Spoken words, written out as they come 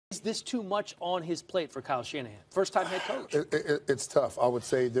this too much on his plate for Kyle Shanahan? First-time head coach. It's tough. I would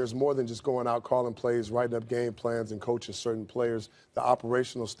say there's more than just going out, calling plays, writing up game plans, and coaching certain players. The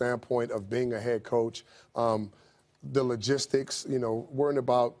operational standpoint of being a head coach, the logistics, worrying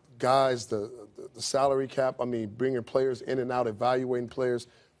about guys, the salary cap, bringing players in and out, evaluating players.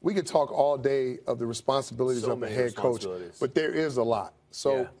 We could talk all day of the responsibilities of a head coach, but there is a lot.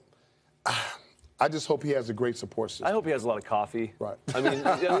 So I just hope he has a great support system. I hope he has a lot of coffee. Right.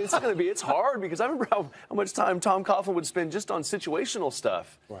 It's hard because I remember how much time Tom Coughlin would spend just on situational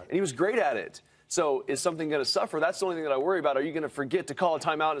stuff. Right. And he was great at it. So is something going to suffer? That's the only thing that I worry about. Are you going to forget to call a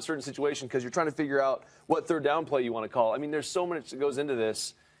timeout in a certain situation because you're trying to figure out what third down play you want to call? There's so much that goes into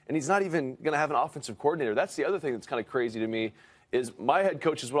this. And he's not even going to have an offensive coordinator. That's the other thing that's kind of crazy to me is my head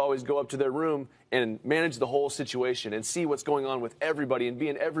coaches would always go up to their room and manage the whole situation and see what's going on with everybody and be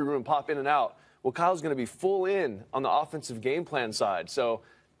in every room, pop in and out. Well, Kyle's going to be full in on the offensive game plan side. So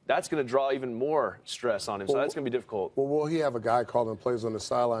that's going to draw even more stress on him. So that's going to be difficult. Well, will he have a guy calling plays on the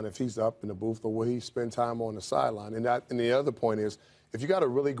sideline if he's up in the booth, or will he spend time on the sideline? And the other point is, if you got a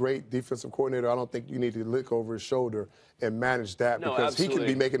really great defensive coordinator, I don't think you need to look over his shoulder and manage that because he can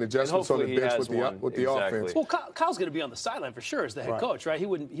be making adjustments on the bench with the offense. Well, Kyle's going to be on the sideline for sure as the head coach, right? He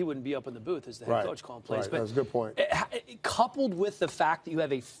wouldn't be up in the booth as the head coach calling plays. Right. That's a good point. Coupled with the fact that you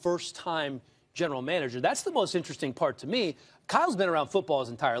have a first-time general manager, that's the most interesting part to me. Kyle's been around football his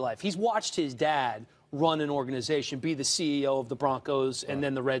entire life. He's watched his dad run an organization, be the CEO of the Broncos and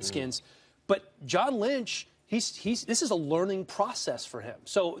then the Redskins. But John Lynch, this is a learning process for him.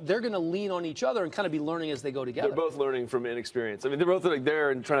 So they're going to lean on each other and kind of be learning as they go together. They're both learning from inexperience. They're both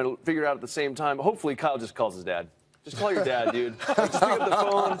there and trying to figure it out at the same time. Hopefully Kyle just calls his dad. Just call your dad, dude. Just pick up the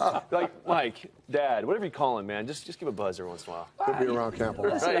phone. Like, Mike, Dad, whatever you call him, man. Just give a buzz every once in a while. He'll be around camp a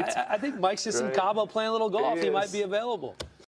lot. I think Mike's just in Cabo playing a little golf. He might be available.